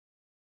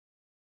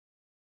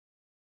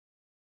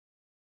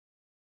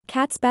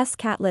Cat's Best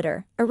Cat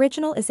Litter.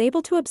 Original is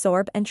able to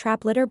absorb and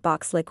trap litter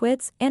box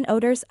liquids and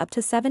odors up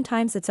to 7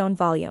 times its own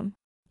volume.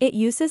 It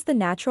uses the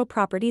natural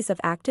properties of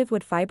active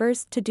wood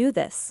fibers to do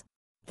this.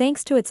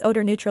 Thanks to its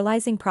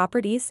odor-neutralising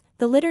properties,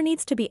 the litter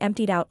needs to be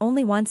emptied out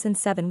only once in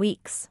 7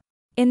 weeks.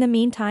 In the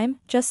meantime,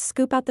 just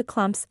scoop out the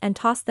clumps and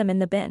toss them in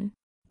the bin.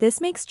 This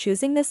makes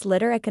choosing this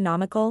litter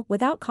economical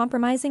without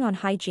compromising on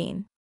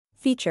hygiene.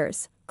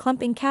 Features: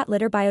 Clumping cat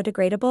litter,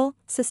 biodegradable,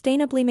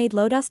 sustainably made,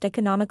 low-dust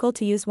economical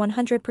to use,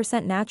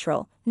 100%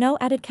 natural, no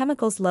added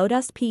chemicals,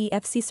 low-dust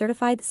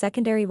PEFC-certified,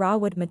 secondary raw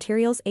wood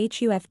materials,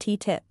 HUFT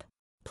Tip.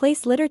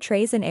 Place litter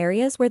trays in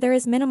areas where there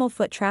is minimal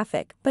foot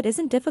traffic but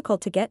isn't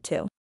difficult to get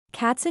to.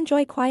 Cats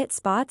enjoy quiet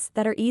spots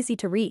that are easy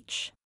to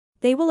reach.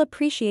 They will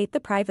appreciate the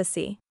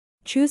privacy.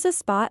 Choose a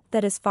spot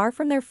that is far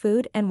from their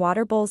food and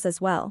water bowls as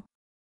well.